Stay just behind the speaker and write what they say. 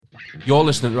You're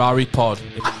listening to Areet Pod.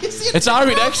 It's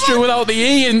Areet Extra without the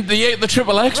E and the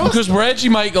triple X because we're edgy,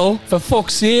 Michael. For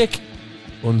fuck's sake.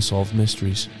 Unsolved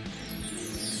mysteries.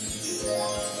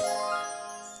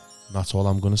 That's all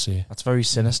I'm going to say. That's very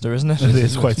sinister, isn't it? It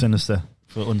is quite sinister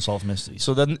for Unsolved Mysteries.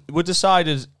 So then we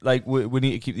decided, like, we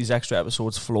need to keep these extra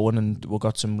episodes flowing, and we've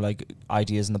got some, like,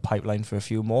 ideas in the pipeline for a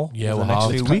few more. Yeah, over we'll the next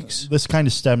have. few weeks. This kind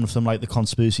of stemmed from, like, the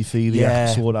conspiracy theory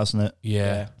episode, hasn't it?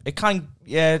 Yeah. It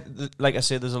like I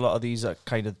said, there's a lot of these that are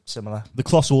kind of similar. The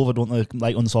crossover, don't they?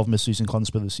 Like Unsolved Mysteries and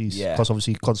conspiracies. Yeah. Because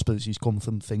obviously conspiracies come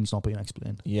from things not being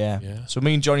explained. Yeah. So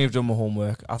me and Johnny have done my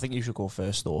homework. I think you should go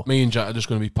first, though. Me and Jack are just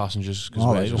going to be passengers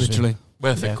because literally.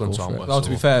 we're thick cunts, aren't we? No, to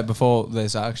be fair, before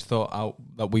this, I actually thought out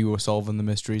that we were solving the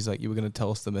mysteries. Like, you were going to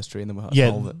tell us the mystery and then we had to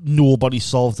solve it. Nobody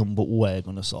solved them, but we're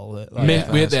going to solve it. Like,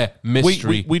 Wait there.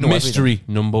 Mystery. We know mystery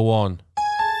everything. number one.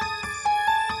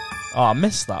 Oh, I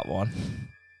missed that one.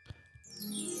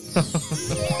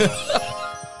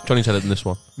 Johnny said it in this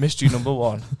one. Mystery number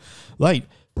one. Right.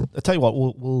 I'll tell you what,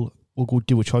 we'll go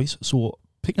do a choice. So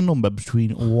pick a number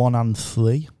between 1 and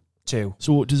 3. 2.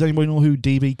 So does anybody know who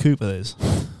DB Cooper is?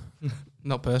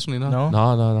 Not personally, no. No?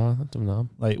 No, I don't know.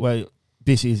 Like, well,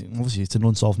 basically, obviously it's an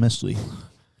unsolved mystery.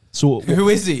 So Who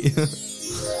is he?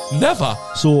 Never.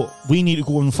 So we need to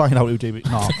go and find out who DB.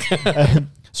 No.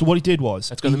 So what he did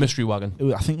was, Let's go in the mystery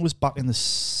wagon. I think it was back in the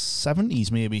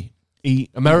 70s, maybe.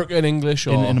 America in English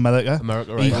or in America.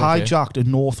 America, right? He hijacked a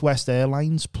Northwest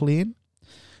Airlines plane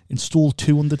and stole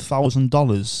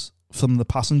 $200,000 from the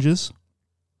passengers.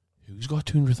 Who's got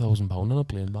 £200,000 on a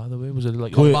plane, by the way? Was it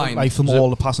like Combined. Like from all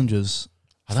the passengers.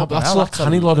 I know, but that's a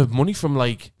tiny lot of money from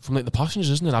the passengers,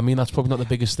 isn't it? I mean, that's probably not the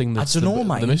biggest thing. That's I don't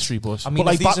know, the mystery, but I mean, But if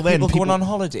like these back are then, people going people- on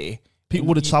holiday. People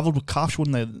would have travelled with cash,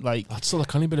 wouldn't they? Like, that's still a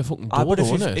tiny bit of fucking But dough,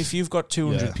 isn't it? if you've got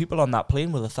 200 Yeah. people on that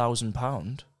plane with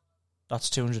 £1,000, that's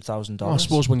 $200,000. I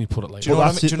suppose when you put it like Do you know that.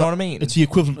 what I mean? Do you know what I mean? it's the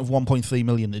equivalent of 1.3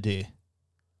 million a day.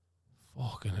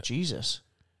 Fucking it. Jesus.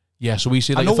 Yeah, so we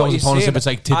say I like know what you're £1,000 if saying. it's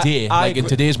like today, I like in agree.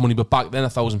 today's money, but back then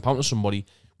 £1,000 to somebody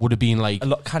would have been like A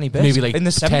lot canny bit. maybe like in the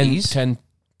 70s. 10,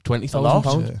 A £20,000 lot.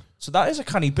 pounds. Yeah. So that is a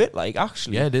canny bit, like,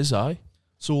 actually. Yeah, it is. Aye.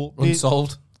 So,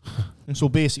 Unsolved. so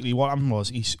basically, what happened was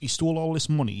he stole all this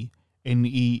money and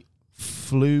he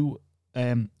flew.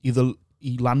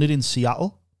 He landed in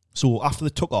Seattle. So after they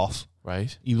took off,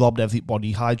 Right. he robbed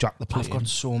everybody, hijacked the plane, I've got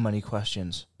so many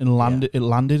questions. and landed. It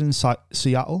landed in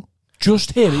Seattle.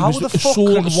 Just him. How he was the fuck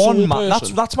can one man...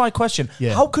 person. That's my question.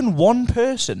 Yeah. How can one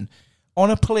person on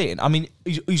a plane... I mean,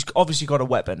 he's obviously got a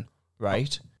weapon,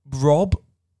 right? Rob,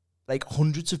 like,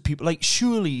 hundreds of people. Like,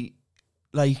 surely,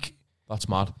 like... That's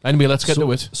mad. Anyway, let's get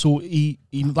to it. So he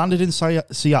landed in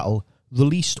Seattle,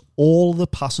 released all the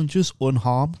passengers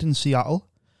unharmed in Seattle,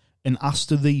 and asked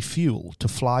to refuel to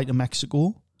fly to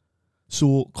Mexico.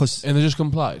 So, And they just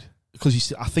complied.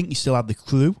 because I think he still had the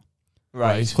crew,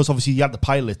 Right. because obviously he had the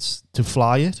pilots to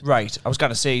fly it. Right. I was going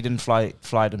to say he didn't fly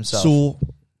it himself. So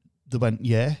they went,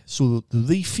 yeah. So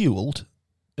they refueled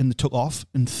and they took off.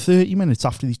 And 30 minutes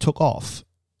after they took off,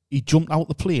 he jumped out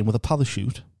the plane with a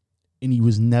parachute, and he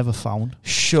was never found.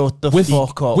 Shut the With-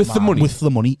 fuck up, with the man. money. With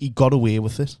the money, he got away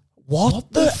with it.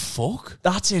 What the... fuck?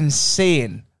 That's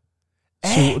insane.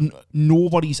 So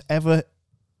nobody's ever,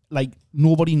 like,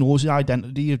 nobody knows the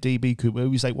identity of DB Cooper.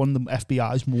 He's like one of the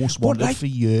FBI's most wanted like, for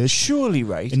years, Surely,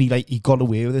 right? and he got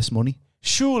away with this money.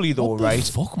 Surely, though, What the right?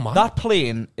 fuck, man? That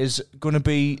plane is going to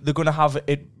be... They're going to have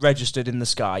it registered in the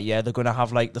sky, yeah? They're going to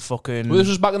have, like, the fucking... Well, this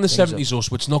was back in the things 70s, though,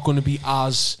 so it's not going to be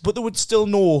as... But they would still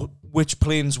know which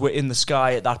planes were in the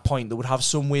sky at that point. They would have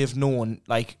some way of knowing,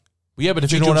 like... Well, yeah, but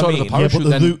if Do he you know jumps what out I of the mean? Yeah,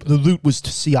 parachute, but then... the route was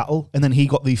to Seattle, and then he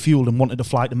got refueled and wanted to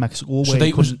fly to Mexico. So Where they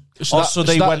he couldn't. Also,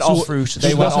 they went off route.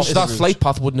 They went off that route. flight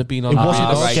path wouldn't have been on It that wasn't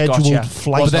either. a right, scheduled gotcha.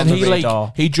 flight. But then on he the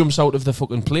radar. he jumps out of the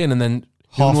fucking plane, and then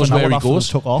who Half knows an hour where he after goes?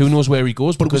 they took off. Who knows where he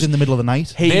goes? But it was in the middle of the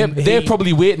night. They're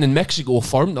probably waiting in Mexico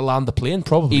for him to land the plane,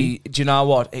 probably. Do you know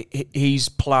what? He's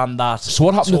planned that. So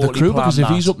what happened to the totally crew? Because if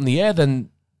planned he's that. up in the air, then...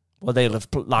 Well, they'll have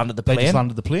landed the They plane. just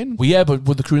landed the plane. Well, yeah, but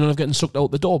would the crew not have getting sucked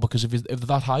out the door? Because if they're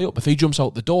that high up, if he jumps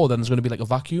out the door, then there's going to be like a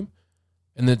vacuum.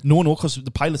 And the No, because the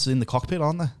pilots are in the cockpit,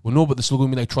 aren't they? well, no, but there's still going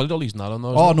to be like trolley dollies and that on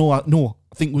those. Oh, no.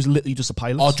 I think it was literally just the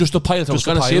pilots. Oh, just the pilot. I was Just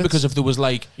the going to say pilots. because if there was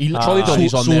like He- trolley dollies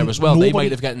so- on so there as well, they nobody-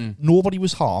 might have gotten. Nobody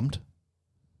was harmed.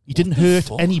 He didn't the hurt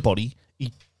fuck? anybody.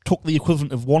 He took the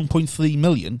equivalent of 1.3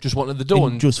 million Just wanted the door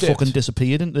and and just dipped. fucking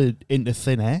disappeared into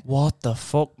thin air. What the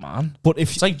fuck, man? But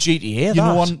if It's like GTA,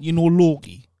 you know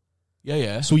Loki.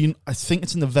 Yeah. So I think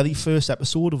it's in the very first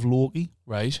episode of Loki.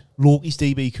 Right. Loki's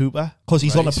DB Cooper because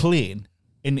he's on a Right. plane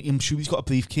and I'm sure he's got a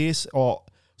briefcase or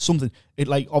something. It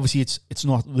like obviously it's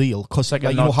not real because like a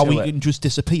you know nod how to he it. can just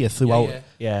disappear throughout.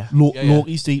 Yeah.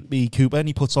 Loki's DB Cooper, and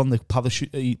he puts on the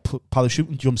parachute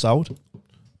and jumps out.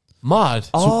 Mad.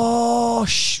 Oh,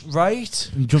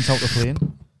 right. And jumps out the plane.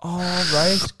 Oh,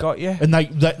 right. Got you. And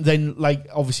like then like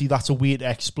obviously that's a way to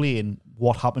explain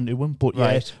what happened to him. But yeah,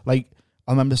 Right. like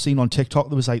I remember seeing on TikTok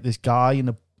there was like this guy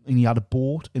and he had a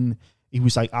boat and he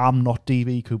was like, "I'm not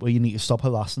DB Cooper. You need to stop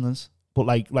harassing us." But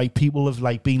like people have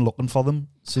like been looking for them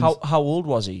since. How old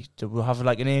was he? Did we have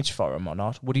like an age for him or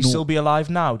not? Would he No. still be alive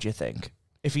now, do you think?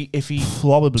 If he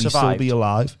Probably still survived? be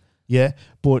alive. Yeah,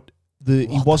 but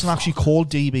he wasn't actually called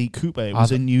DB Cooper. It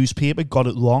was a newspaper got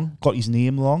it wrong, got his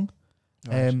name wrong.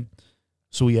 Right.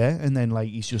 So yeah, and then like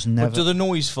he's just never. But do they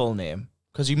know his full name?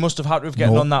 Because he must have had to have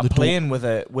gotten on they that don't. plane with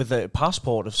a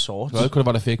passport of sorts. Well, he could have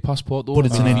had a fake passport though. But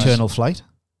it's an internal flight.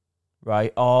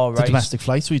 Right. Oh, It's a right. domestic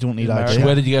flight, so you don't need America. ID. So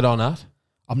where did you get on at?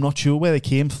 I'm not sure where they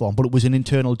came from, but it was an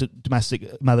internal domestic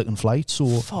American flight. So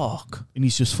Fuck. and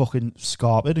he's just fucking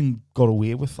scarpered and got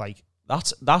away with like.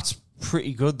 That's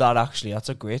pretty good. That actually, that's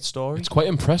a great story. It's quite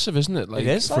impressive, isn't it? Like, It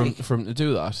is, from like- for him to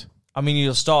do that. I mean,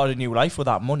 you'll start a new life with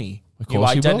that money. Of New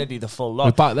course he will. identity, the full lot.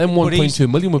 Like back then, But he's- 1.2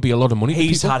 million would be a lot of money. To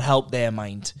He's people. had help there,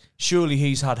 mind. Surely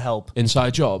he's had help.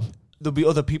 Inside job. There'll be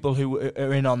other people who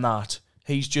are in on that.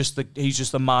 He's just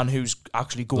the man who's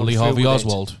actually The going Lee through Harvey with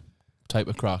Oswald type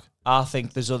of crack. it. I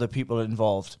think there's other people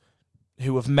involved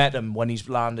who have met him when he's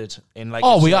landed in like.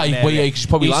 Oh, a yeah, certain area. he's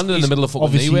probably landed in the middle of fucking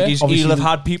obviously- nowhere. Obviously He'll have the-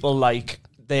 had people like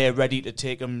there ready to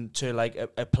take him to like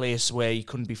a place where he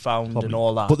couldn't be found and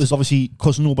all that. But there's obviously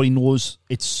because nobody knows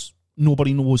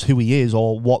who he is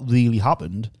or what really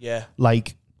happened. yeah.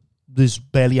 Like there's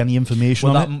barely any information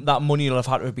Well, on it. that money will have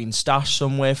had to have been stashed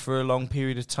somewhere for a long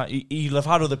period of time. He'll have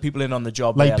had other people in on the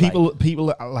job. Like there,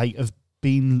 people like have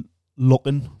been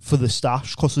looking for the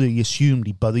stash because they assumed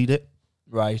he buried it.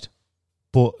 right?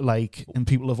 But like, and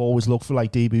people have always looked for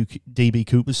like DB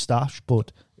Cooper's stash,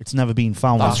 but it's never been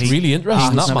found. That's He- really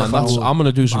interesting, he's that never man. found- I'm going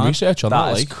to do some Man, research on that.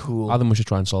 that is Like, cool. I think we should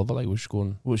try and solve it. Like, we should go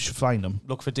and We should find him.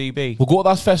 Look for DB. we'll go to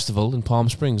that festival in Palm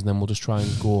Springs, and then we'll just try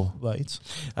and go. Right.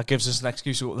 That gives us an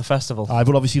excuse to go to the festival.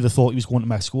 But obviously they thought he was going to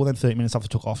Mexico. Then 30 minutes after he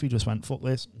took off, he just went fuck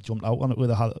this, jumped out on it with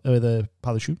a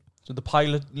parachute. So the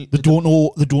pilot. They don't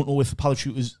know if the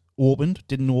parachute is opened,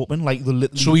 didn't open. Like the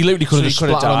So he literally could have So just he could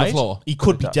have splattered on the died? floor. he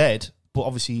could be dead, but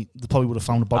obviously they probably would have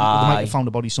found a body. They might Aye. have found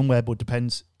a body somewhere, but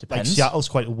depends. Like Depends. Seattle's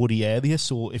quite a woody area,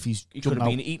 so if he's He could jumping have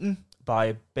out, been eaten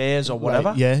by bears or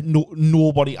whatever. Like, yeah,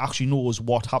 nobody actually knows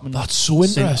what happened. That's so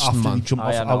since interesting, after man. he jumped Aye,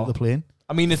 off I out know. of the plane.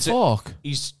 I mean, it's Fuck.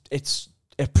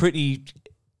 a pretty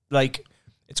like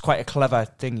it's quite a clever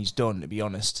thing he's done, to be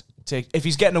honest. If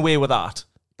he's getting away with that,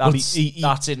 Well, that's he-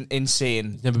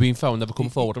 insane. Never been found, never come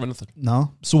forward or anything.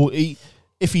 No, so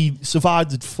if he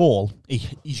survived the fall,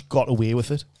 he's got away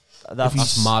with it.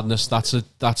 That's madness.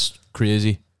 That's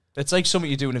crazy. It's like something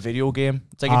you do in a video game.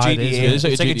 It's like a Aye, GTA. it is. It is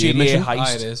like It's a like a GTA GTA mission. heist.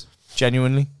 Aye, it is.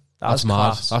 Genuinely, That's that's mad.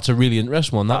 class. That's a really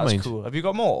interesting one. That That's mind. cool. Have you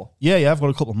got more? Yeah, I've got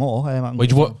a couple more.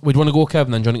 Would you want to go,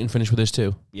 Kevin? Then Johnny can finish with this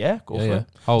too. Yeah, go for it.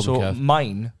 How old So are Kev?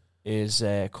 mine is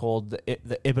called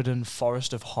the Ibadan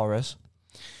Forest of Horrors.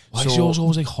 Why is yours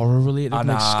always like horror related, And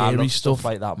like I scary love stuff?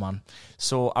 like that, man.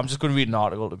 So I'm just going to read an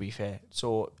article, to be fair.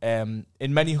 So in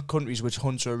many countries which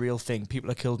hunts are a real thing, people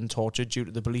are killed and tortured due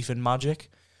to the belief in magic.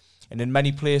 And in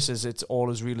many places, it's all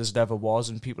as real as it ever was,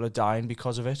 and people are dying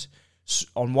because of it.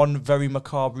 On one very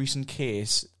macabre recent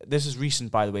case, this is recent,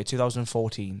 by the way,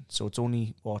 2014, so it's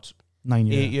only, 9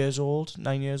 years?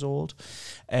 9 years old.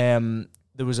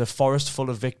 There was a forest full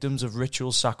of victims of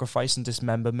ritual sacrifice and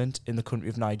dismemberment in the country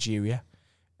of Nigeria.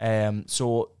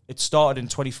 So it started in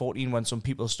 2014 when some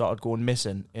people started going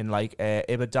missing in like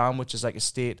Ibadan, which is like a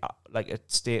state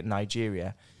in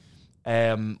Nigeria,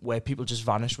 where people just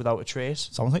vanished without a trace.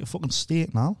 Sounds like a fucking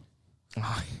state now.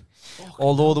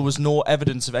 Although there was no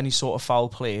evidence of any sort of foul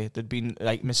play, there'd been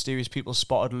like mysterious people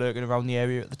spotted lurking around the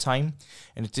area at the time,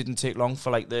 and it didn't take long for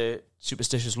like the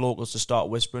superstitious locals to start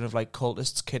whispering of like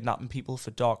cultists kidnapping people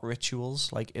for dark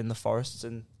rituals, like in the forests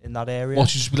in that area.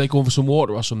 What, you just be like going for some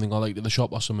water or something, or like to the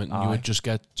shop or something, and you Aye. would just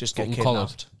get Get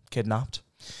collared, kidnapped.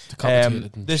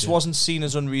 decapitated and This shit. wasn't seen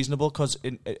as unreasonable because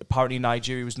apparently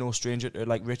Nigeria was no stranger to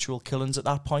like ritual killings at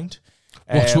that point.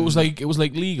 What, so it was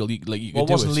like legal, you could Well, do it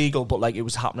wasn't it. legal, but like it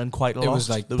was happening quite a lot. It was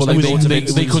like- There But like, like, loads of they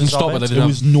instances couldn't of stop it. They It didn't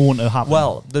was known to happen.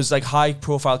 Well, there's like high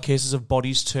profile cases of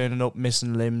bodies turning up,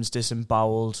 missing limbs,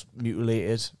 disemboweled,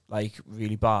 mutilated, like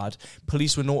really bad.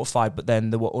 Police were notified, but then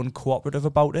they were uncooperative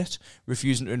about it,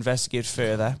 refusing to investigate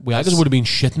further. We guys would have been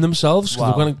shitting themselves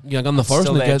because Well, they're going to on the it's forest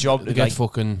still and they their get, job to, they get like,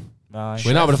 fucking Aye.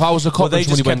 Well, no, but if I was a Well, cop, they and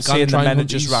just somebody kept went, saying the try and men had hunt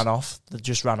just these." ran off. They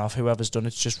just ran off. Whoever's done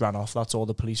it's just ran off. That's all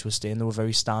the police were saying. They were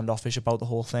very standoffish about the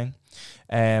whole thing.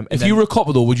 If you were a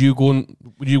cop, though, would you go and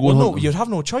well, no, hunt them? you'd have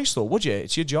no choice though, would you?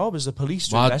 It's your job as the police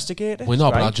to Well, investigate it. Well,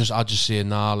 no, but right? I'd just say,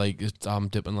 nah, like, I'm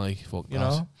dipping, like, fuck You that.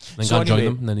 know? Then So go and join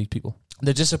anyway- them, and then these people.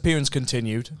 The disappearance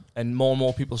continued, and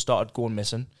more people started going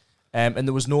missing. And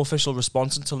there was no official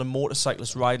response until a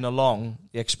motorcyclist riding along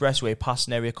the expressway past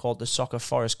an area called the Soccer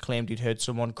Forest claimed he'd heard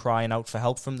someone crying out for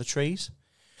help from the trees.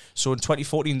 So in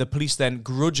 2014, the police then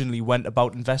grudgingly went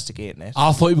about investigating it.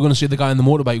 I thought you were going to say the guy on the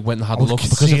motorbike went and had a was look. gonna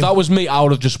Because say- if that was me, I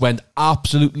would have just went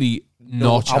absolutely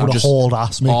nuts. I would have just, hauled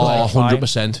ass, mate. oh, Terrifying.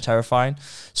 100%. Terrifying.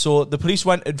 So the police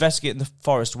went investigating the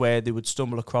forest where they would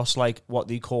stumble across like what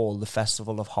they call the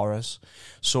Festival of Horrors.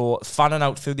 So fanning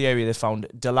out through the area, they found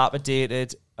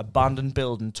dilapidated, abandoned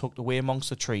building tucked away amongst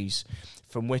the trees,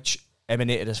 from which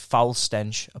emanated a foul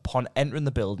stench. Upon entering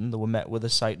the building, they were met with a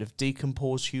sight of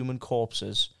decomposed human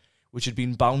corpses, which had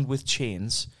been bound with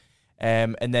chains.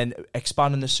 And then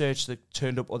expanding the search, they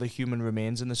turned up other human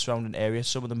remains in the surrounding area,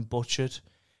 some of them butchered.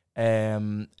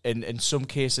 In some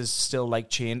cases still like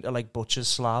chained to like butcher's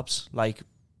slabs, like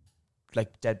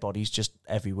dead bodies just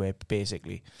everywhere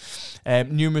basically.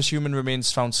 Numerous human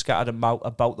remains found scattered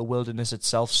about the wilderness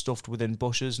itself, stuffed within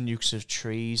bushes, nukes of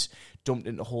trees, dumped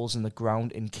into holes in the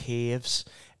ground, in caves,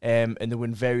 and they were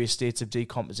in various states of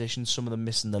decomposition, some of them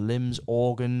missing the limbs,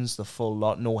 organs, the full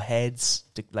lot, no heads,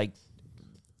 like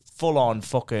full on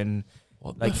fucking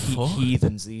What like the fuck?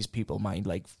 heathens, these people, mind,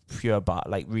 like pure bad,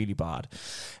 like really bad.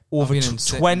 Over I've been in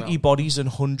sick 20 melt. bodies and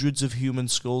hundreds of human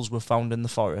skulls were found in the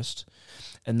forest,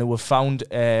 and they were found.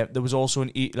 There was also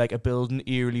a building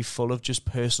eerily full of just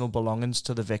personal belongings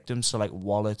to the victims, so like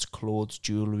wallets, clothes,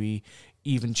 jewelry,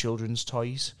 even children's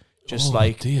toys. Just Oh,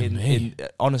 like dear me.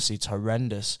 honestly, it's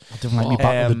horrendous. I didn't like me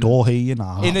back to the door here, you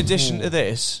know. In addition to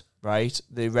this, right,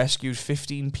 they rescued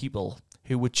 15 people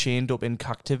who were chained up in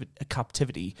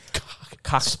captivity.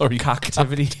 Sorry.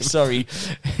 Captivity. Sorry.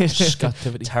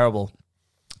 Captivity. Terrible.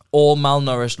 All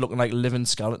malnourished, looking like living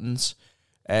skeletons,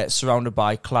 surrounded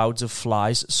by clouds of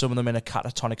flies, some of them in a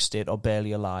catatonic state or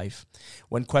barely alive.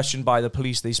 When questioned by the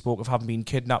police, they spoke of having been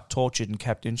kidnapped, tortured, and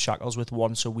kept in shackles with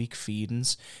once-a-week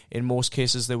feedings. In most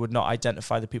cases, they would not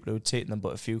identify the people who had taken them,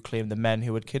 but a few claimed the men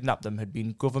who had kidnapped them had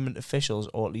been government officials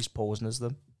or at least posing as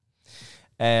them.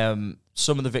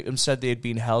 Some of the victims said they had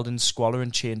been held in squalor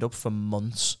and chained up for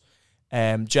months.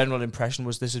 General impression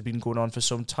was this had been going on for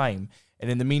some time,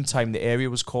 and in the meantime the area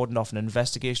was cordoned off and an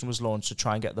investigation was launched to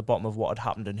try and get to the bottom of what had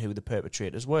happened and who the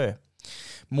perpetrators were.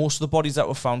 Most of the bodies that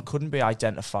were found couldn't be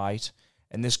identified,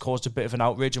 and this caused a bit of an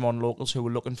outrage among locals who were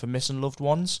looking for missing loved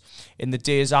ones. In the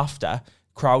days after,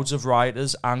 crowds of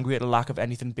rioters, angry at the lack of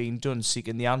anything being done,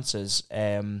 seeking the answers,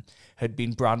 had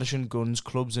been brandishing guns,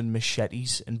 clubs and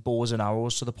machetes and bows and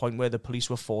arrows to the point where the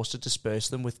police were forced to disperse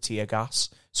them with tear gas.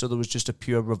 So there was just a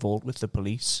pure revolt with the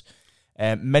police.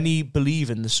 Many believe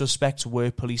in the suspects were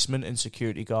policemen and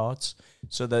security guards.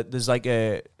 So that there's like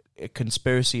a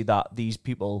conspiracy that these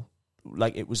people,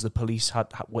 like it was the police had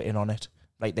were in on it.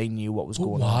 Like they knew what was But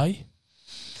going why?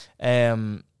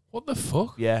 on. What the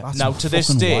fuck? Yeah. That's Now to this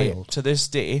fucking day, wild.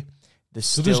 they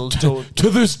still don't. To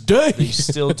this day. They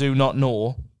still do not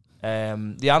know.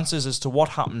 The answers as to what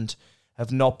happened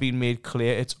have not been made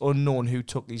clear. It's unknown who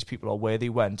took these people or where they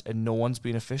went, and no one's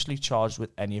been officially charged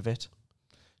with any of it.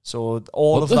 So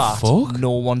all What of the that, fuck?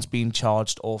 no one's been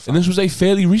charged or And this was like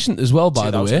fairly recent as well,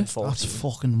 by the way. 2014. That's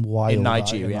fucking wild. In that,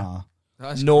 Nigeria. you know.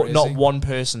 That's No, crazy. not one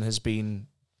person has been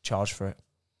charged for it,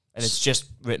 and it's just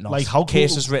written off. Like, how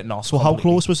case close- is written off. So how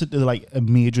completely. close was it to like a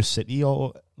major city,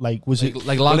 or like was it?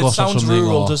 Like Well, Lagos it sounds or something.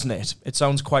 rural, or, doesn't it? It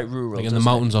sounds quite rural. like in the doesn't it?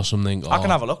 mountains or something. I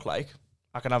can have a look.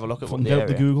 I can have a look at what Fucking the get area. up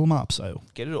the Google Maps out.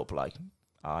 Get it up, like.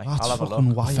 Aye, That's I'll have a fucking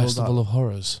look. wild. Festival that of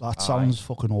Horrors. that sounds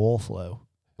fucking awful, though.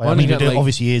 Like, Why I don't mean, you it get, like-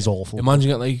 obviously is awful. Imagine you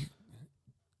get like.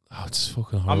 Oh, it's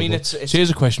fucking horrible. I mean, it's So here's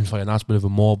a question for you, and that's a bit of a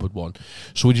morbid one.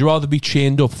 So would you rather be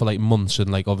chained up for like months and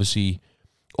like obviously,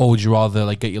 or would you rather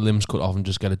like get your limbs cut off and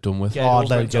just get it done with? Yeah. Oh, over I'd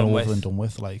let and it get done over with. and done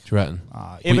with. Like, Do you reckon?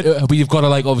 Yeah, But you've got to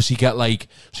like obviously get like,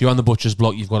 so you're on the butcher's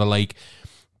block. You've got to like,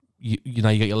 you know,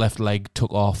 you get your left leg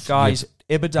took off, guys,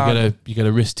 Ibadan. You get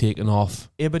a wrist taken off.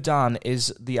 Ibadan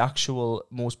is the actual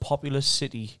most populous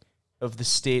city of the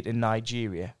state in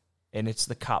Nigeria, and it's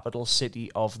the capital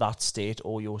city of that state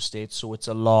or your state, so it's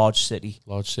a large city.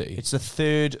 Large city. It's the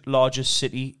third largest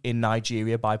city in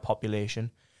Nigeria by population.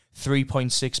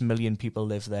 3.6 million people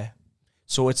live there.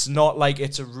 So it's not like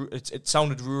it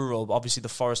sounded rural, but obviously the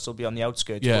forest will be on the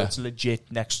outskirts, Yeah. but it's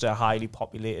legit next to a highly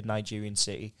populated Nigerian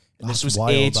city. And That's this was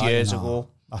wild, 8 that, years you know. ago.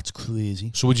 That's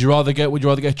crazy. So would you rather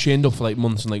get chained up for like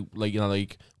months and like you know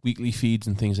like weekly feeds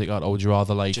and things like that, or would you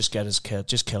rather like just get us killed?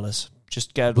 Just kill us.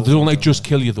 Just get. But they don't like just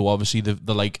kill you though. Obviously,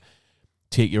 they like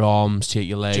take your arms, take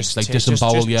your legs, like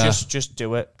disembowel you. Just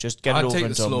do it. Just get it over and done with. I'd take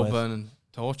the slow burn and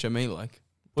torture me, like.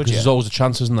 Because there's always a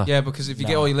chance, isn't there? Yeah, because if you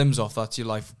get all your limbs off, that's your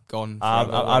life gone.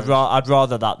 I'd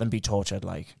rather that than be tortured.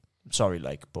 Like, sorry,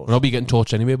 like, but you'll be getting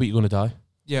tortured anyway, but you're going to die.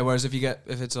 Yeah, whereas if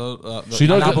it's a so you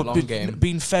don't long game,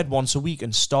 being fed once a week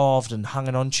and starved and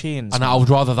hanging on chains, and I would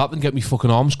rather that than get me fucking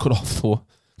arms cut off though.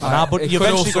 But you're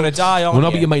eventually going to die, aren't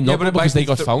you? But you might not, because they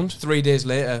got found 3 days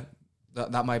later.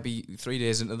 That might be 3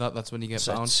 days into that. That's when you get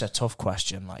found. It's a tough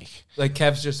question. Like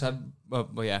Kev's just had. Well,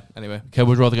 yeah. Anyway, Kev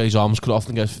would rather get his arms cut off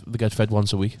than get fed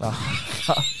once a week.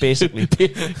 Basically.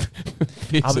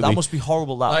 That must be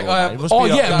horrible.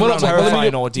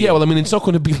 Terrifying ordeal. Yeah, well, I mean, it's not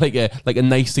going to be like a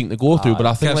nice thing to go through. But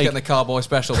I think Kev's getting the Carboy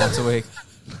special once a week.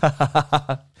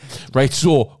 Right.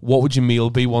 So, what would your meal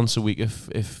be once a week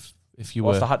if you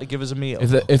were? If they had to give us a meal,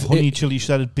 if honey chili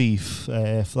shredded beef,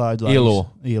 fried rice,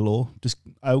 ELO, just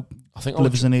out. I think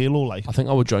delivers an ELO. Like I think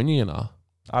I would join you. You know,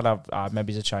 I'd have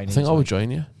maybe it's a Chinese. I think I would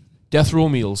join you. Death row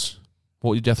meals.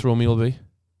 What would your death row meal be?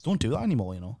 Don't do that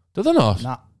anymore. You know. Do they not?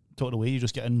 Nah. Took it away. You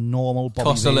just get a normal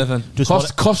cost of living.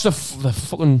 Cost of the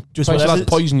fucking just that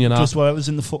poison. You know. Just whatever's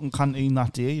in the fucking canteen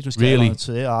that day. You just really. Get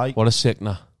it aye. What a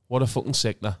sickener. What a fucking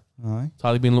sickener. Aye. It's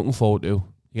hardly been looking forward to. You're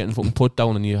getting fucking put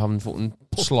down and you're having fucking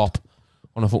slop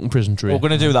on a fucking prison tray. We're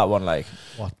going to do that one, like.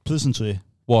 What? Prison tray?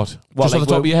 What? Just like, on the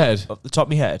top of your head? Off the top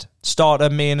of my head. Starter,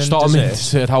 main and dessert. Starter, main,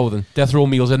 dessert, how then? Death row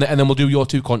meals, and then we'll do your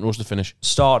 2 controls to finish.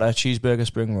 Starter, cheeseburger,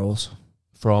 spring rolls.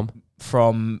 From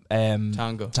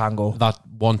Tango. That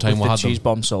one time we had cheese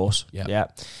bomb sauce. Yeah.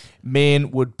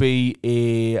 Main would be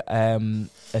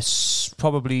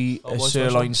probably a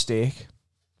sirloin steak.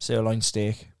 Sirloin.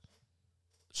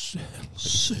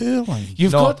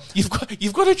 You've got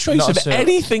a choice of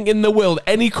anything in the world,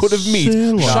 any cut of meat,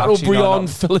 Chateaubriand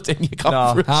fillet, and you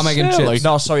can't for ham, egg and chips.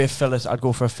 No, sorry, a fillet. I'd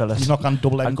go for a fillet. He's not going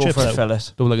double egg and chips. I'd go for a fillet.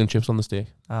 Double egg and chips on the steak.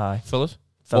 Aye, fillet.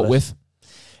 What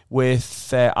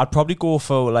with? I'd probably go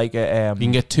for like a. You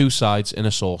can get 2 sides in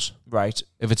a sauce, right?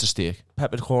 If it's a steak,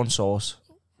 peppercorn sauce,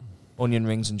 onion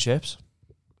rings and chips.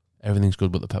 Everything's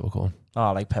good but the peppercorn. Oh,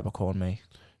 I like peppercorn, me.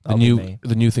 The new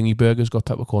thingy burger's got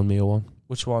peppercorn mayo on.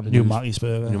 Which one? The new Matty's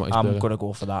burger. I'm going to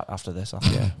go for that after this.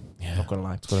 Yeah. Not going to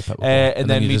lie. It's got a peppercorn. And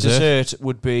then my dessert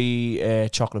would be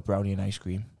chocolate brownie and ice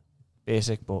cream.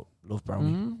 Basic, but love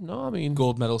brownie. No, I mean...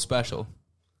 Gold medal special.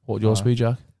 What would yours be,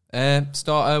 Jack?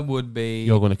 Starter would be...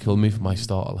 You're going to kill me for my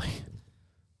starter, like.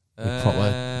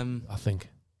 Proper, I think.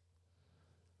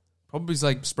 Probably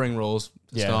like spring rolls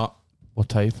to start. What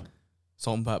type?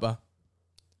 Salt and pepper.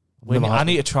 I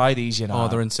need to try these, you know. Oh,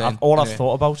 they're insane. I've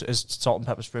thought about is salt and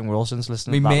pepper spring rolls since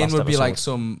listening to that main last would be episode. like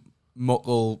some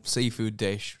muckle seafood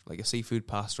dish, like a seafood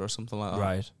pasta or something like that.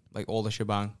 Right. Like all the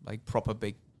shebang, like proper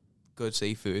big, good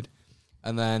seafood.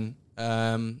 And then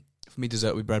for me,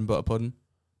 dessert would be bread and butter pudding.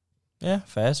 Yeah,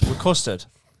 fair. With custard.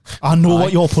 I know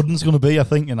what your pudding's going to be, I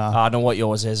think, you know. I know what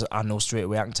yours is. I know straight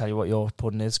away. I can tell you what your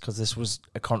pudding is because this was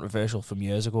a controversial from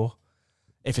years ago.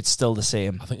 If it's still the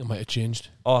same. I think it might have changed.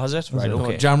 Oh, has it? Right,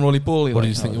 okay. Jam roly-poly. What do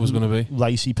you think it was going to be?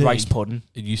 Ricey pig. Rice pudding.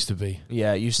 It used to be.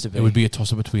 Yeah, it used to be. It would be a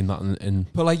toss-up between that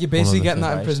and but like you're basically getting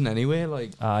that in prison anyway.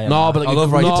 Like no, but like I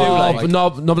love rice pudding. No,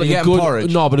 but like a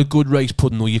good but a good rice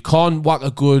pudding though. You can't whack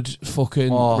a good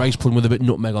fucking rice pudding with a bit of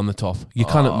nutmeg on the top. You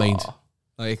cannot mind.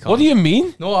 No, you can't. What do you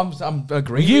mean? No, I'm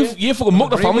agreeing. You fucking mucked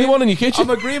the family one in your kitchen. I'm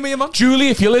agreeing with you, man. Julie,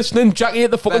 if you're listening, Jackie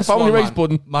ate the fucking family rice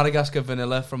pudding. Madagascar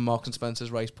vanilla from Marks and Spencer's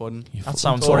rice pudding. That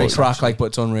sounds Tory crack, like, but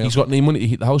it's unreal. He's got no money to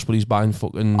heat the house, but he's buying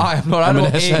fucking. I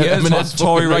don't 8 years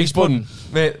Tory rice pudding.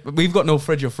 Mate, we've got no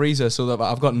fridge or freezer, so that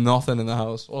I've got nothing in the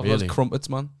house. All those crumpets,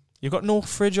 man. You've got no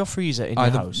fridge or freezer in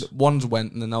your house? One's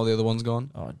went, and then now the other one's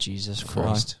gone. Oh, Jesus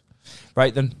Christ.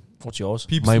 Right then, what's yours?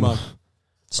 Peeps, man.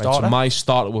 Right, so my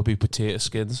starter would be potato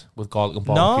skins with garlic and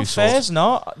barbecue sauce. No, fair's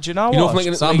not. Do you know what?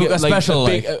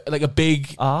 Like a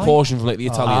big portion from like the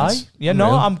Italians. Yeah,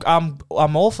 no,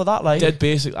 I'm all for that. Like dead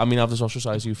basic. I mean, I've just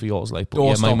ostracized you for yours, like,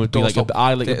 but mine would be like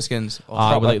potato skins.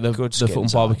 I would like the fucking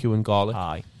barbecue and garlic.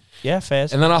 Aye, yeah,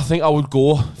 fair's. And then I think I would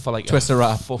go for like twister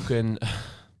wrap. Fucking,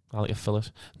 I like a fillet.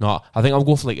 No, I think I would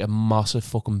go for like a massive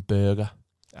fucking burger.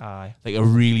 Aye, like a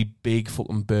really big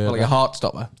fucking burger, like a heart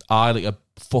stopper. Like a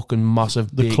fucking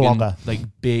massive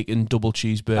bacon double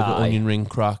cheeseburger, onion ring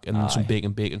crack, and some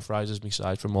bacon fries as my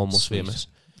side from Almost Famous.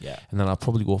 Yeah, and then I'd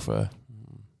probably go for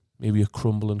maybe a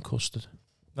crumble and custard.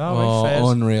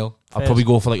 Unreal. I'd probably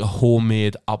go for like a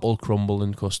homemade apple crumble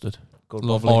and custard.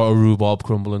 Lovely. Or a rhubarb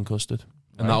crumble and custard,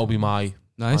 and that'll be my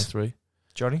 3.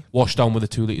 Johnny? Wash down with the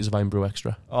 2 litres of Iron Brew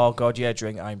Extra. Oh, God, yeah,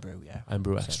 drink Iron Brew, yeah. Iron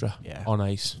Brew Extra. Yeah. On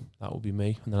ice. That would be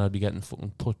me. And then I'd be getting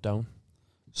fucking put down.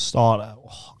 Starter.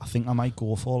 I think I might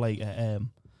go for like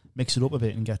mix it up a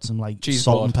bit and get some like Cheese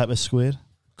salt board. and pepper squid.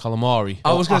 Calamari.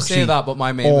 I was going to say actually- that, but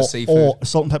my main was seafood. Or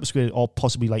salt and pepper squid, or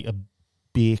possibly like a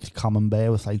baked camembert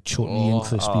with like chutney and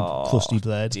crusty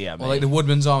bread. Dear me. Or like the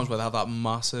Woodman's Arms where they have that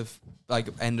massive like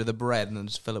end of the bread and then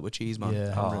just fill it with cheese, man.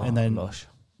 Yeah, Oh, and then lush.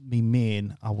 me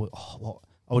main, I would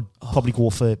probably go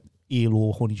for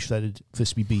ELO honey shredded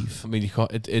crispy beef, I mean, you can't.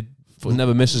 It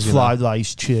never misses you. fried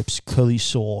rice, chips, curry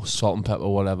sauce. Salt and pepper,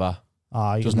 whatever.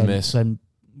 Aye, Doesn't and then, miss. Then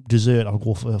dessert, I'll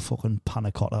go for a fucking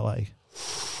panna cotta. Like,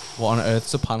 What on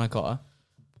earth's a panna cotta?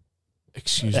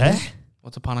 Excuse eh? me.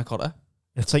 What's a panna cotta?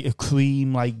 It's like a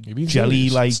cream, like You mean jelly,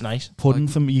 serious? like It's nice. pudding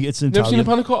for me. It's Never seen a Italian.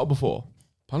 panna cotta before.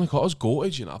 Panna cotta's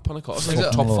goated, you know. Panna cotta's like Is a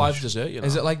it- top Oh, 5 dessert, you know.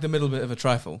 Is it like the middle bit of a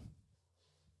trifle?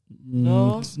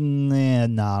 No. Nah,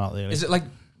 not really. Is it like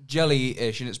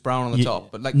jelly-ish and it's brown on the Ye-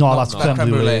 top? But like No, not that's like creme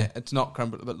brulee. It's not creme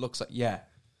brulee, but it looks like You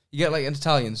get like in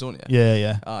Italians, don't you?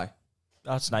 Yeah. Aye.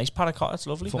 That's nice. Panna cotta, it's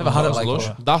lovely. Fuck. Never had it That's like lush.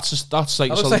 that. That's like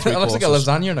That looks solid like, three that looks like a courses.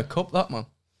 lasagna in a cup, that man.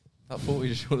 That photo you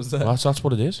just showed us there. That's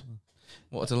what it is.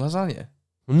 What, it's a lasagna?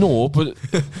 No, but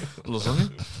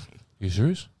Lasagna? you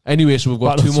serious? Anyway, so we've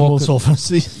got Battle two more. Unsolved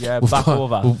Mysteries. Yeah, We've back got-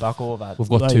 over. we've- Back over. We've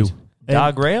got Right. two.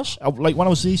 Dag Rails? Like when I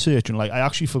was researching, like I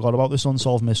actually forgot about this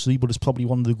unsolved mystery, but it's probably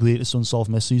one of the greatest unsolved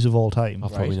mysteries of all time.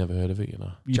 I've probably never heard of it, you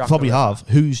know. You Jack probably the Ripper. have.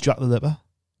 Who's Jack the Ripper?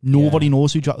 Nobody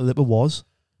knows who Jack the Ripper was.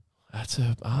 That's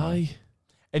a aye.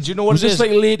 And do you know what Was it this is?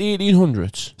 like late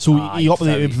 1800s? So Aye, he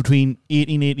operated very. between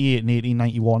 1888 and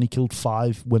 1891. He killed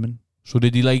 5 women. So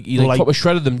did he like Well, like- proper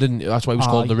shredded them? Didn't he? That's why he was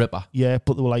called Aye. the Ripper. Yeah,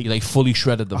 but they were like, He like fully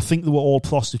shredded them, I think they were all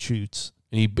prostitutes.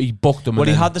 and he booked them. Well, and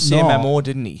he then had the same No. MO,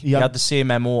 didn't he? He Yeah. had the same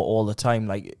MO all the time.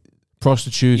 Like,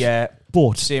 prostitutes. yeah,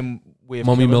 But same way of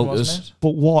Mummy killing, milkers. wasn't it?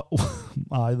 but what?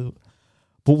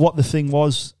 But what the thing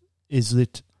was is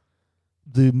that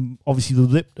obviously the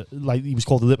Ripper, like he was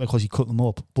called the Ripper because he cut them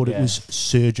up, but it Yeah. was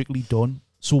surgically done.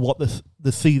 So what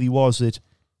the theory was that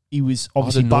he was I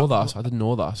obviously didn't know that. I didn't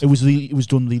know that. It was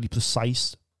done really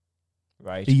precise.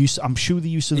 Right. I'm sure they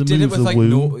used to He remove did it with the like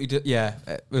womb.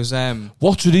 it was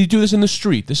What did he do this in the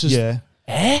street? This is Yeah.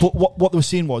 But what they were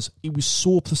saying was it was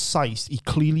so precise. He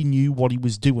clearly knew what he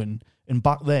was doing. And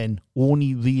back then,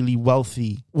 only really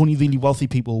wealthy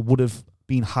people would have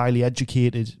been highly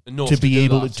educated Enough to to be do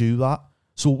able that. to do that.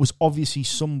 So it was obviously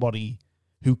somebody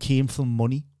who came from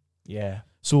money. Yeah.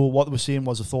 So what they were saying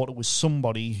was, I thought it was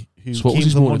somebody who So what came was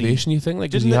his from money. motivation? You think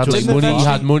like 'cause Didn't he it- had like didn't money, it he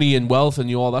had actually- money and wealth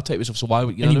and all that type of stuff. So why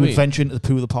would you know And he what I would mean? venture into the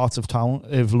poorer parts of town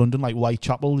of London, like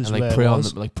Whitechapel, is And like where prey it on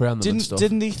was. them, like prey on them and Didn't stuff.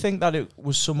 didn't he think that it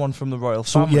was someone from the royal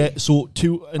So family? yeah, so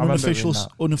two remember reading that.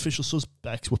 unofficial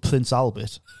suspects were Prince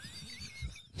Albert.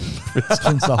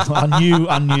 Prince Albert. I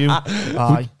knew.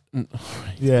 Aye.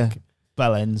 Yeah.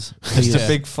 Bell ends. Just Yeah. a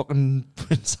big fucking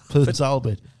Prince Prince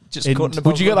Albert. just In- cutting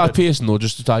about Would you get that London. piercing though?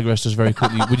 Just to digress just very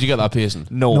quickly. Would you get that piercing?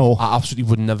 No. No. I absolutely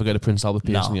would never get a Prince Albert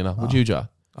piercing. No. You know? Would you, Jack?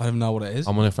 I don't know what it is.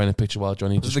 I'm gonna find a picture while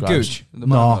Johnny Is it the describes. gooch? The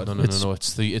No. man- No.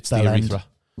 It's the Bell end. urethra.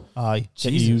 Aye.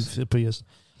 Jesus. It appears.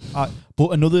 But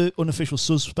another unofficial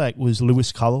suspect was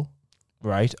Lewis Carroll,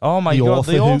 Right. Oh my the god,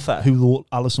 author, the author. who wrote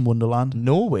Alice in Wonderland.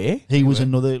 No way. He was Anyway.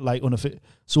 another like unofficial.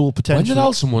 So When potentially did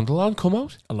Alice in Wonderland come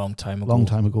out? A long time ago. long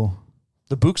time ago.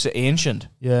 The books are ancient.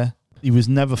 Yeah, he was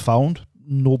never found.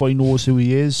 Nobody knows who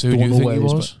he is. So who Don't do you know think where he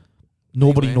is, was? but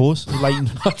Nobody Anyway. knows. Like,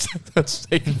 That's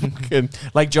like fucking.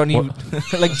 Like Johnny,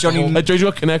 like Johnny Johnny's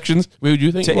got connections. Who do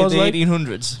you think to it was? the Like?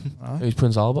 1800s. He's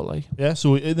Prince Albert, like. yeah.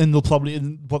 So then they'll probably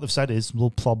what they've said is they'll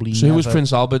probably. So who was never-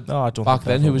 Prince Albert No, I don't. back think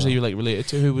then? that Who was well. he like related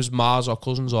to? Who was Mars or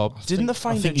cousins or? Didn't they I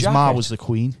find a think his jacket? ma was the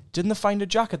queen. Didn't they find a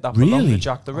jacket that belonged Really? to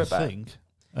Jack the Ripper? I think.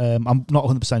 I'm not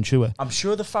 100% sure. I'm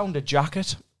sure they found a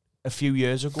jacket a few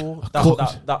years ago could-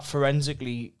 that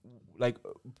forensically, like,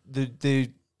 the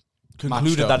Matched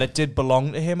concluded up. that it did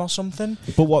belong to him or something.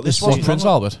 But what This this What, wasn't- Prince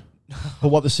Albert? but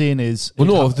what they're saying is, Well,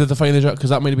 it no. hap- Did they find the because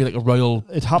that might be like a royal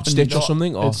it happened. stitch or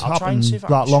something? Or It's I'll try and happened see if I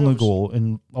that can long show us. ago,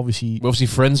 and obviously, well, obviously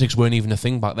forensics weren't even a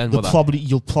thing back then. Were they?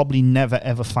 you'll probably never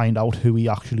ever find out who he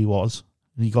actually was,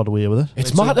 and he got away with it.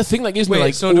 It's Wait, mad to think, like, isn't Wait, it?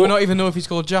 Like, so do we not even know if he's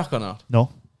called Jack or not? No,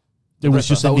 it was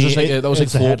just that was just like it- that was like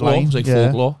it's a folklore. It headline. was like Yeah.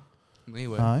 folklore.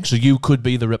 Anyway. Aye. So you could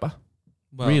be the Ripper,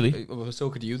 Well, Really? So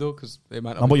could you though, because they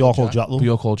might not. And be what you're called Jack. Jack, though. but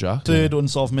you're called Jack. Third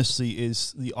unsolved mystery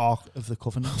is the Ark of the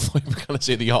Covenant. I thought you were going to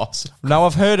say the arse. Now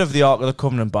I've heard of the Ark of the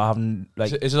Covenant, but I haven't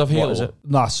like. Is it of what Halo? is it?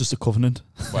 Nah, it's just a covenant.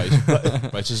 Right,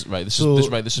 This is So,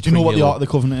 This is do you know what the pre-Halo. Ark of the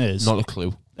Covenant is? Not a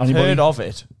clue. I've Anybody? heard of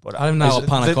it, but I don't know is what it-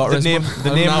 panna the- cotta the is. name. but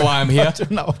The I name. don't know why I'm here.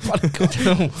 No,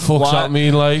 Fuck's Why- that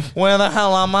mean, like? Where the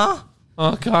hell am I?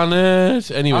 I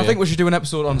can't. Anyway. I think we should do an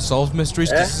episode on Unsolved mysteries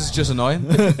because this is just annoying.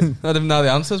 I don't even know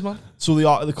the answers, man. So the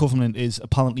Ark of the Covenant is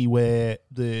apparently where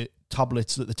the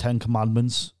tablets that the Ten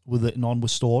Commandments were written on were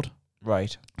stored.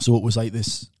 Right. So it was like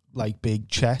this like big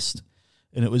chest,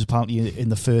 and it was apparently in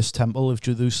the first temple of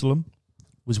Jerusalem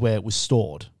was where it was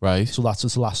stored. Right. So that's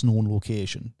its last known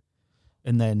location.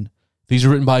 And then These are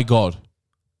written by God.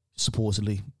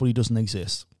 supposedly, but he doesn't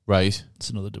exist. Right. It's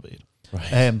another debate.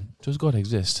 Right. Does God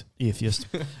exist? Atheist.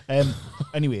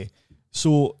 Anyway,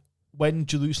 so when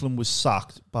Jerusalem was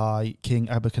sacked by King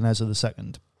Nebuchadnezzar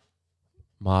II,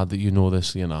 Mad that you know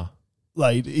this, you know.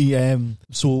 like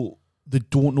so they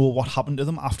don't know what happened to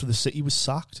them after the city was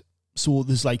sacked. So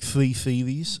there's like 3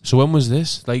 theories. So when was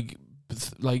this? Like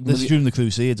This is during the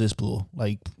Crusades, this blow.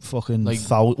 Like fucking Like-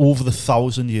 over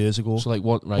 1,000 years ago. So like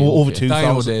what? Right. Over okay. 2,000.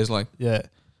 Dino days, like. Yeah.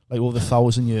 Like over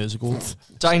 1,000 years ago.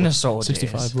 Dinosaur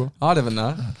 65, days. bro. I don't even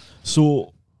know.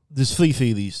 So there's 3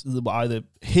 theories that were either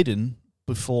hidden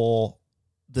before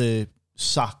the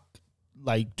sack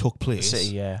like took place.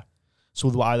 City, yeah. So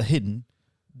they were either hidden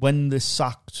when they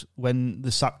sacked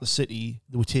the city,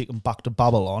 they were taken back to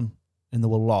Babylon and they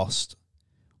were lost.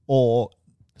 Or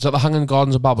Is that the Hanging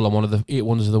Gardens of Babylon, one of the 8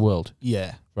 wonders of the world?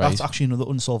 yeah, Right. that's actually another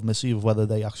unsolved mystery of whether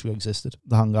they actually existed.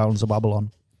 The Hanging Gardens of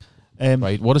Babylon.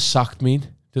 Right. What does sacked mean?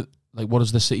 Like, what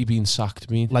does the city being sacked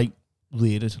mean? Like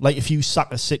raided. Like if you sack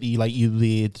a city, like you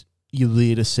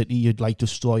raid a city, you'd like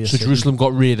destroy a So city. Jerusalem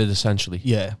got raided essentially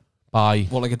Yeah. by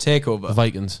What, like a the takeover?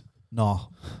 Vikings, No.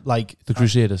 Like the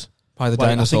Crusaders. By the like,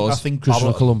 dinosaurs? I think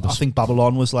Christopher Columbus. I think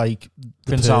Babylon was like the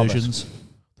Prince Albert. Persians.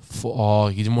 Oh,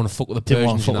 you didn't want to fuck with the Didn't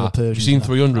wanna Persians. fuck You know. with the Persians, You've seen no.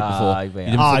 300 before. Aye, You mate.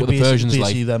 didn't fuck with the Persians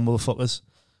basically like. them motherfuckers.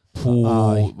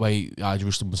 Oh, wait,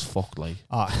 Jerusalem was fucked. Like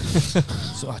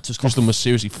So I just got Jerusalem was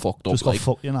seriously fucked up. just got Like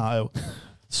fucked, you know.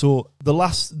 So there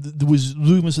was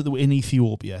rumours that they were in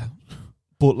Ethiopia,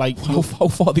 but like how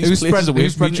far these Who's places away from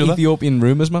spreading each other? Ethiopian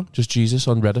rumours, man? Just Jesus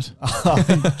on Reddit.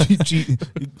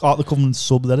 Art the Covenant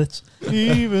subreddits.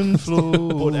 Even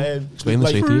flow. But, Explain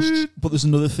this, atheist. but there's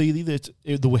another theory that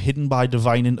they were hidden by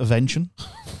divine intervention.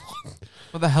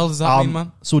 What the hell does that mean,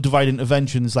 man? So divine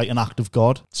intervention is like an act of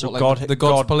God. So What, God, like the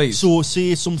God's police? So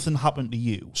say something happened to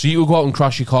you. So you would go out and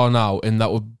crash your car now, and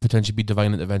that would potentially be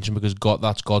divine intervention because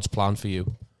that's God's plan for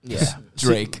you. yeah.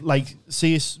 Drake.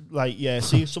 Say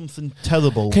something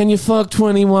terrible. Can you fuck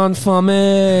 21 for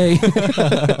me?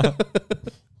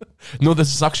 No,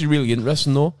 this is actually really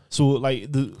interesting, though. So like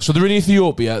So they're in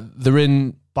Ethiopia, they're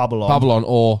in Babylon,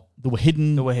 or they were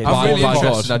hidden. They were hidden. I'm really by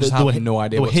interested. God. I just They were- have no They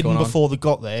idea were what's hidden going on. before they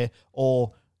got there,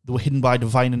 or they were hidden by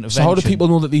divine intervention. so how do people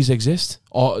know that these exist?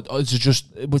 Or is it just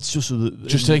It's just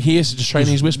like here's just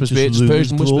Chinese whispers, just just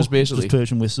Persian rumours, whispers, bro. basically? Just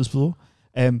Persian whispers, bro.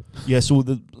 Yeah. So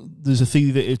there's a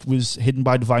theory that it was hidden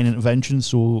by divine intervention.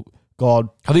 So God,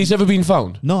 Have these ever been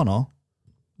found? no,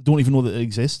 don't even know that they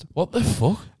exist. What the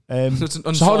fuck? So it's an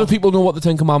So how do unsolved- people know what the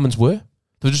 10 Commandments were?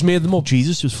 They just made them up.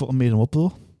 Jesus just fucking made them up,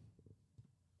 though.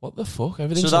 What the fuck? So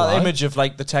Everything's that a lie. image of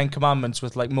like the 10 Commandments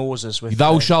with like Moses with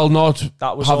Thou shalt not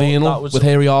that was have all, anal that was with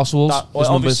hairy arseholes. that, Is well,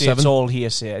 number obviously 7. it's all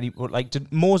hearsay. And but like did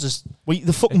Moses? Wait,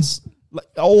 the fucking It's- like,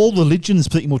 all religions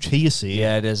pretty much hearsay.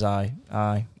 Yeah, it is. I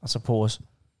suppose.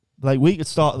 Like we could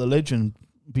start a religion,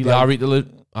 be The like, Areet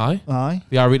religion. Aye. aye,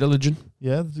 The Areet religion.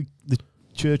 yeah, the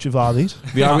Church of Areet.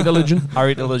 The Areet religion.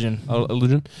 Areet religion.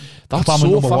 Religion. That's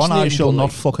Commandment so number 1: I fascinating. shall but, not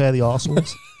like, fuck hairy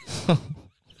arseholes.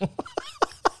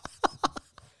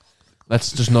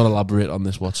 let's just not elaborate on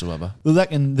this whatsoever. They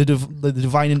reckon the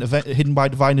divine hidden by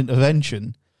divine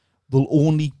intervention will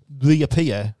only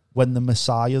reappear when the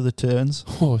Messiah returns.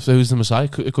 Oh, so who's the Messiah?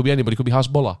 It could be anybody. It could be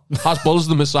Hasbullah. Hasbullah's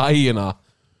the Messiah, you know.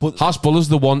 But- Hasbullah's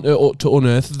the one to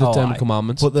unearth the Oh, 10 aye.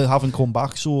 Commandments. But they haven't come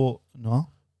back, so no,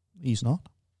 he's not.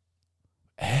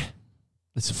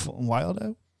 It's fucking wild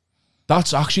out.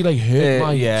 That's actually like hurt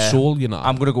my yeah. soul, you know.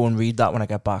 I'm gonna go and read that when I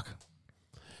get back.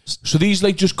 So these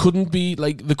like just couldn't be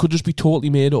like they could just be totally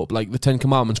made up. Like the 10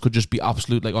 Commandments could just be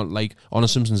absolute like on a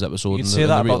Simpsons episode. You can and say they're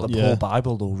that real. about the Yeah. whole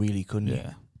Bible, though, really, couldn't you?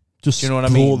 Yeah, just Do you know what I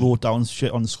Paul mean? wrote down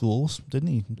shit on scrolls, didn't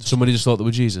he? Somebody just thought they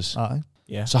were Jesus. Aye.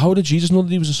 Yeah. So how did Jesus know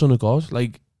that he was the Son of God?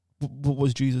 Like, What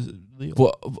was Jesus? Real?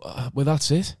 well,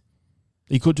 that's it.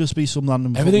 He could just be some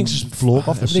random Everything's fucking just bloke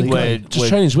off the everything- sea. Where- just we're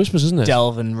Chinese whispers, isn't it?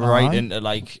 Delving right Aye. into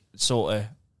like sort of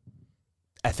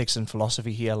ethics and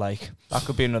philosophy here. Like that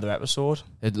could be another episode.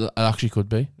 It actually could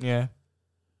be. Yeah.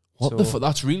 What the fuck?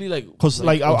 That's really like Because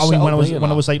like, I mean, when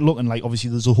I was like looking, like obviously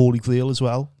there's a Holy Grail as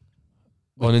well.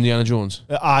 on Indiana Jones.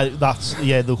 That's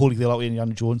the Holy Grail out in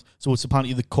Indiana Jones. So it's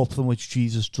apparently the cup from which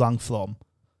Jesus drank from.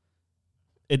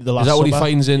 In the Last Is that what he Supper.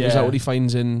 finds in? Is that Yeah. what he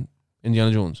finds in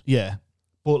Indiana Jones? Yeah,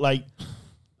 but like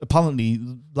apparently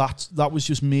that was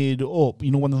just made up.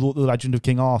 You know, when they wrote the Legend of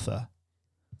King Arthur,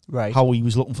 Right. how he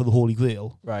was looking for the Holy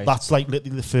Grail. Right. That's like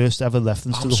literally the first ever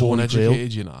reference to I'm the so Holy Grail.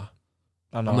 uneducated, you know.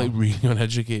 I know. I'm like really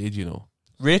uneducated, you know.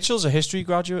 Rachel's a history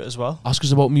graduate as well. Ask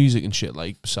us about music and shit,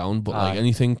 like sound, but like Aye.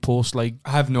 anything post like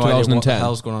I have no idea what the 2010.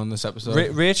 hell's going on in this episode.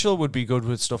 Rachel would be good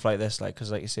with stuff like this, like,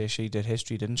 because like you say, she did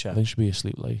history, didn't she? I think she'd be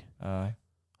asleep, like. Aye.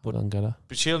 But I don't get her.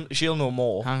 But she'll know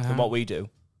more Hang than on. what we do.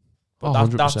 Oh, But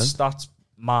 100%. that's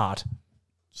mad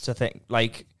to think.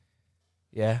 Like,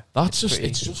 yeah, That's it's just, pretty-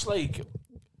 it's just like,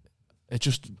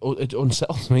 it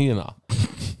unsettles me, you know.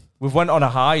 we've went on a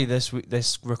high this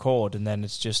record, and then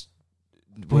it's just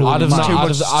Well, I'd have too not-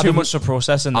 much- I'd too much to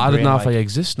process in the I brain. don't know if I like.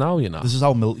 exist now, you know. This is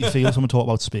how Milty feels when we talk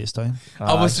about space time.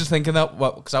 I was just thinking that,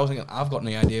 because I was thinking, I've got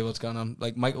no idea what's going on.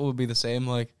 Like, Michael would be the same,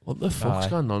 like... What the fuck's Aye.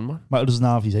 going on, man? Michael doesn't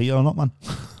know if he's here or not, man.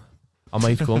 I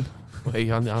might come. Hey,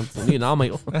 me now,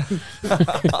 mate.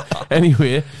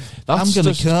 Anyway, that's I'm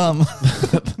gonna just, come.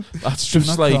 that's just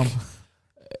Not like, come.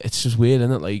 it's just weird,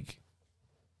 isn't it? Like,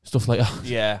 stuff like that.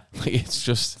 Yeah, Like, it's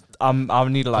just... I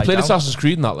need to lie I played down. Assassin's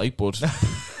Creed and that, like, but...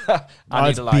 I need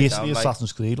It's to lie basically down. Like,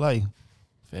 Assassin's Creed, like.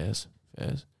 Fairs.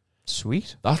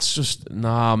 sweet. That's just...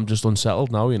 Nah, I'm just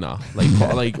unsettled now, you know. Like,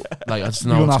 like I just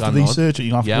know You're what's gonna have to going on. research it.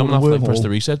 You're gonna Yeah, have I'm to gonna go have to to press the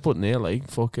wormhole. reset button here, like,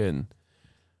 fucking...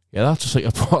 Yeah, that's just like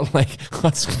a part, like,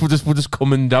 we're just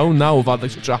coming down now. We've had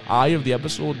like such a high of the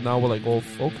episode. Now we're like, oh,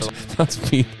 fuck. That's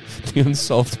been the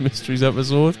Unsolved Mysteries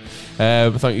episode.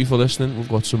 Thank you for listening. We've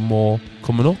got some more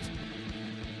coming up.